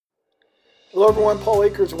Hello everyone, Paul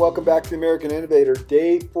Akers, and welcome back to the American Innovator.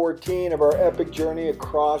 Day 14 of our epic journey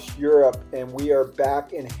across Europe, and we are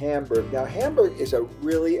back in Hamburg. Now, Hamburg is a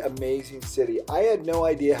really amazing city. I had no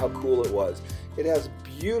idea how cool it was. It has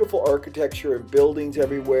beautiful architecture and buildings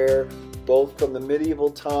everywhere, both from the medieval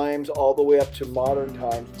times all the way up to modern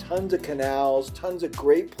times. Tons of canals, tons of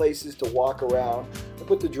great places to walk around. We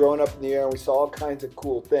put the drone up in the air and we saw all kinds of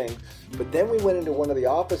cool things. But then we went into one of the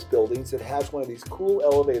office buildings that has one of these cool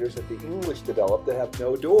elevators that the English developed that have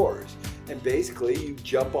no doors. And basically you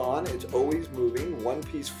jump on, it's always moving, one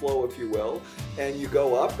piece flow if you will, and you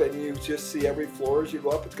go up and you just see every floor as you go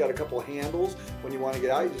up. It's got a couple of handles. When you want to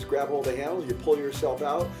get out, you just grab hold of the handles, you pull yourself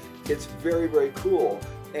out. It's very, very cool.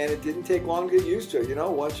 And it didn't take long to get used to.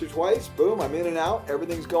 Once or twice, boom, I'm in and out.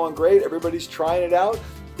 Everything's going great. Everybody's trying it out.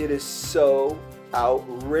 It is so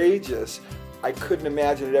outrageous. I couldn't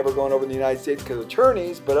imagine it ever going over in the United States because of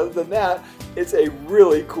attorneys, but other than that, it's a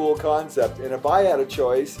really cool concept. And if I had a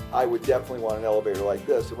choice, I would definitely want an elevator like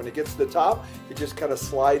this. And when it gets to the top, it just kind of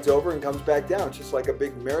slides over and comes back down. It's just like a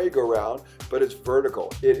big merry-go-round, but it's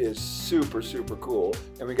vertical. It is super, super cool,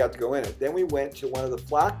 and we got to go in it. Then we went to one of the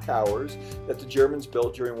flak towers that the Germans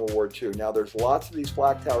built during World War II. Now, there's lots of these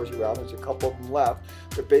flak towers around. There's a couple of them left.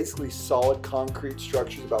 They're basically solid concrete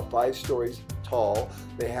structures about 5 stories tall.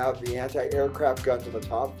 They have the anti-aircraft guns on the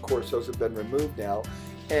top. Of course, those have been removed now.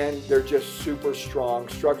 And they're just super strong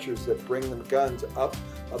structures that bring the guns up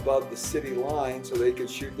above the city line so they can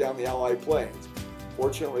shoot down the Allied planes.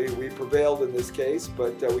 Fortunately, we prevailed in this case,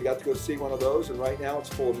 but we got to go see one of those, and right now it's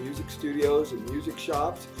full of music studios and music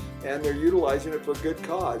shops, and they're utilizing it for a good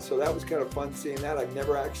cause. So that was kind of fun seeing that. I've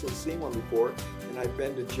never actually seen one before, and I've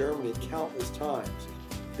been to Germany countless times.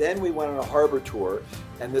 Then we went on a harbor tour,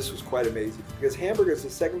 and this was quite amazing because Hamburg is the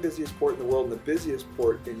second busiest port in the world and the busiest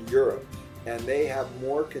port in Europe. And they have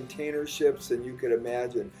more container ships than you could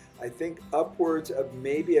imagine. I think upwards of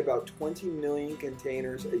maybe about 20 million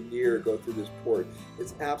containers a year go through this port.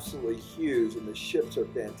 It's absolutely huge, and the ships are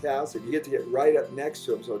fantastic. You get to get right up next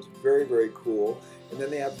to them, so it's very, very cool. And then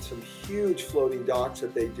they have some huge floating docks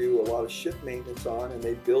that they do a lot of ship maintenance on, and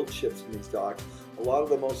they build ships in these docks. A lot of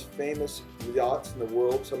the most famous yachts in the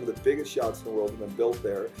world, some of the biggest yachts in the world have been built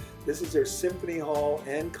there. This is their symphony hall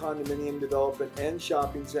and condominium development and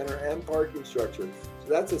shopping center and parking structure. So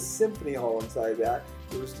that's a symphony hall inside that.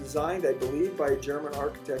 It was designed, I believe, by a German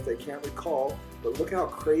architect. I can't recall, but look how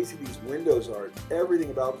crazy these windows are.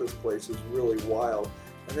 Everything about this place is really wild.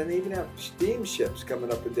 And then they even have steamships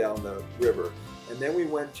coming up and down the river. And then we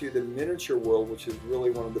went to the miniature world, which is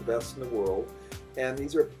really one of the best in the world. And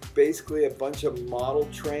these are basically a bunch of model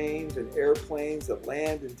trains and airplanes that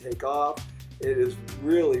land and take off. It is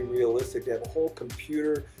really realistic. They have a whole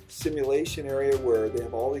computer simulation area where they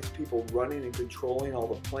have all these people running and controlling all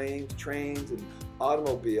the planes, trains, and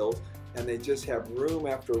automobiles. And they just have room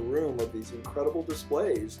after room of these incredible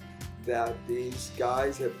displays that these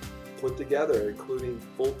guys have put together, including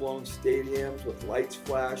full-blown stadiums with lights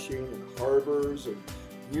flashing and harbors and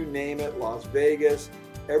you name it, Las Vegas.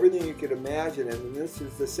 Everything you could imagine, and this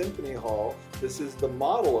is the Symphony Hall. This is the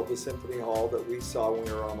model of the Symphony Hall that we saw when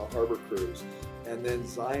we were on the harbor cruise. And then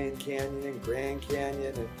Zion Canyon and Grand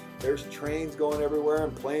Canyon, and there's trains going everywhere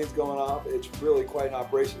and planes going off. It's really quite an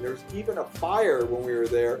operation. There's even a fire when we were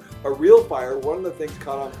there, a real fire. One of the things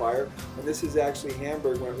caught on fire, and this is actually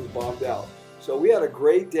Hamburg when it was bombed out. So we had a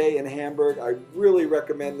great day in Hamburg. I really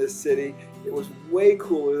recommend this city. It was way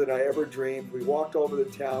cooler than I ever dreamed. We walked all over the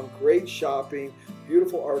town, great shopping,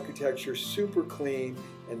 beautiful architecture, super clean,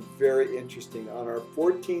 and very interesting. On our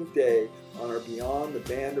 14th day on our Beyond the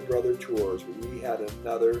Band of Brother tours, we had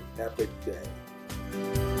another epic day.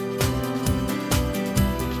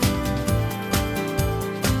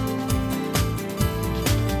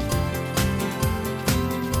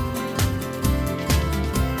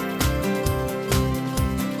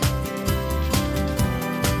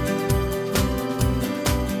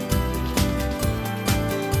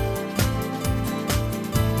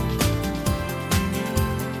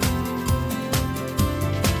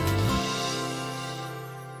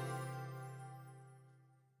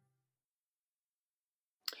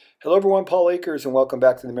 Hello everyone, Paul Akers, and welcome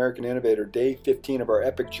back to the American Innovator, day 15 of our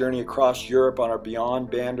epic journey across Europe on our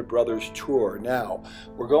Beyond Band of Brothers tour. Now,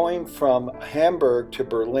 we're going from Hamburg to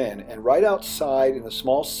Berlin, and right outside in a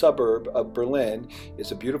small suburb of Berlin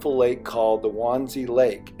is a beautiful lake called the Wannsee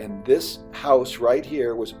Lake. And this house right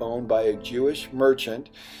here was owned by a Jewish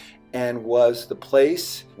merchant and was the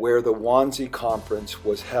place where the Wannsee Conference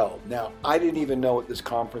was held. Now, I didn't even know what this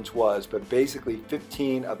conference was, but basically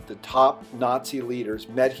 15 of the top Nazi leaders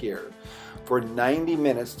met here for 90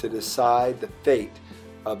 minutes to decide the fate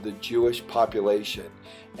of the Jewish population.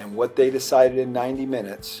 And what they decided in 90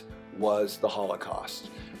 minutes was the Holocaust.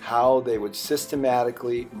 How they would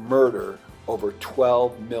systematically murder over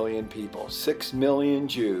 12 million people, 6 million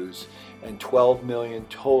Jews and 12 million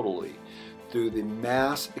totally, through the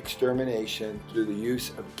mass extermination, through the use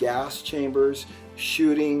of gas chambers,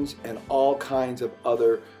 shootings, and all kinds of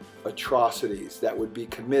other atrocities that would be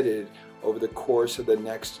committed over the course of the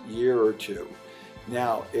next year or two.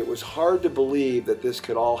 Now, it was hard to believe that this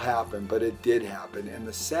could all happen, but it did happen. And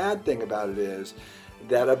the sad thing about it is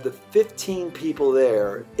that of the 15 people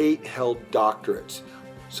there, 8 held doctorates.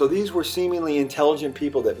 So these were seemingly intelligent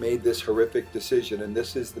people that made this horrific decision. And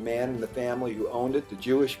this is the man in the family who owned it, the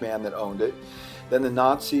Jewish man that owned it. Then the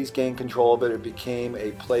Nazis gained control of it. It became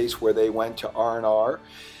a place where they went to R&R.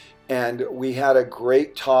 And we had a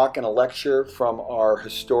great talk and a lecture from our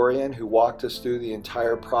historian who walked us through the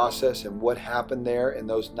entire process and what happened there in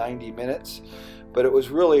those 90 minutes. But it was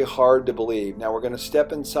really hard to believe. Now we're going to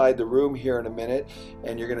step inside the room here in a minute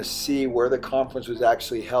and you're going to see where the conference was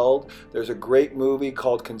actually held. There's a great movie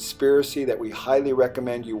called Conspiracy that we highly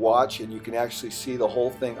recommend you watch, and you can actually see the whole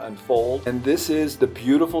thing unfold. And this is the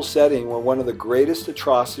beautiful setting where one of the greatest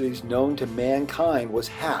atrocities known to mankind was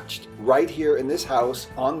hatched, right here in this house,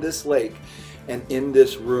 on this lake, and in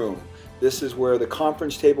this room. This is where the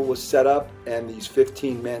conference table was set up, and these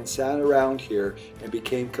 15 men sat around here and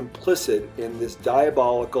became complicit in this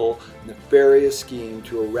diabolical, nefarious scheme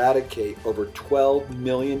to eradicate over 12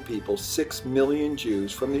 million people, 6 million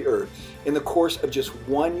Jews from the earth in the course of just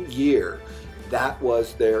 1 year. That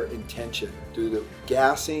was their intention. Through the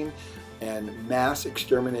gassing and mass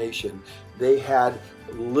extermination, they had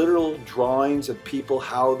literal drawings of people,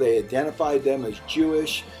 how they identified them as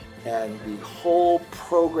Jewish, and the whole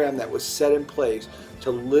program that was set in place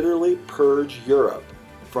to literally purge Europe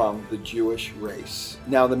from the Jewish race.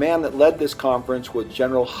 Now, the man that led this conference was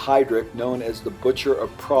General Heydrich, known as the Butcher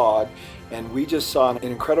of Prague, and we just saw an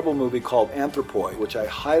incredible movie called Anthropoi, which I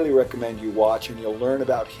highly recommend you watch, and you'll learn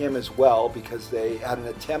about him as well, because they had an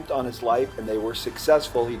attempt on his life and they were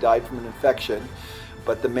successful. He died from an infection.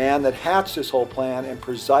 But the man that hatched this whole plan and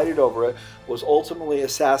presided over it was ultimately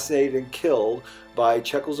assassinated and killed by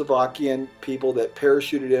Czechoslovakian people that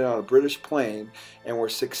parachuted in on a British plane and were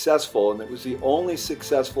successful. And it was the only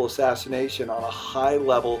successful assassination on a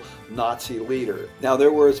high-level Nazi leader. Now,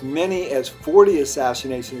 there were as many as 40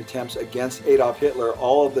 assassination attempts against Adolf Hitler.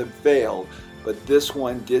 All of them failed, but this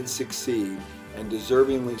one did succeed, and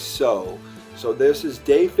deservingly so. So this is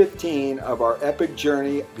day 15 of our epic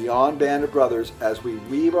journey beyond Band of Brothers as we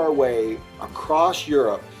weave our way across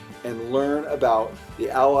Europe and learn about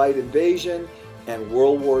the Allied invasion and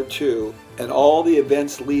World War II and all the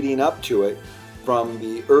events leading up to it, from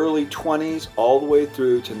the early 20s all the way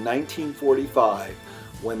through to 1945,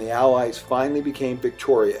 when the Allies finally became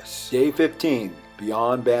victorious. Day 15,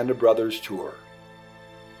 Beyond Band of Brothers Tour.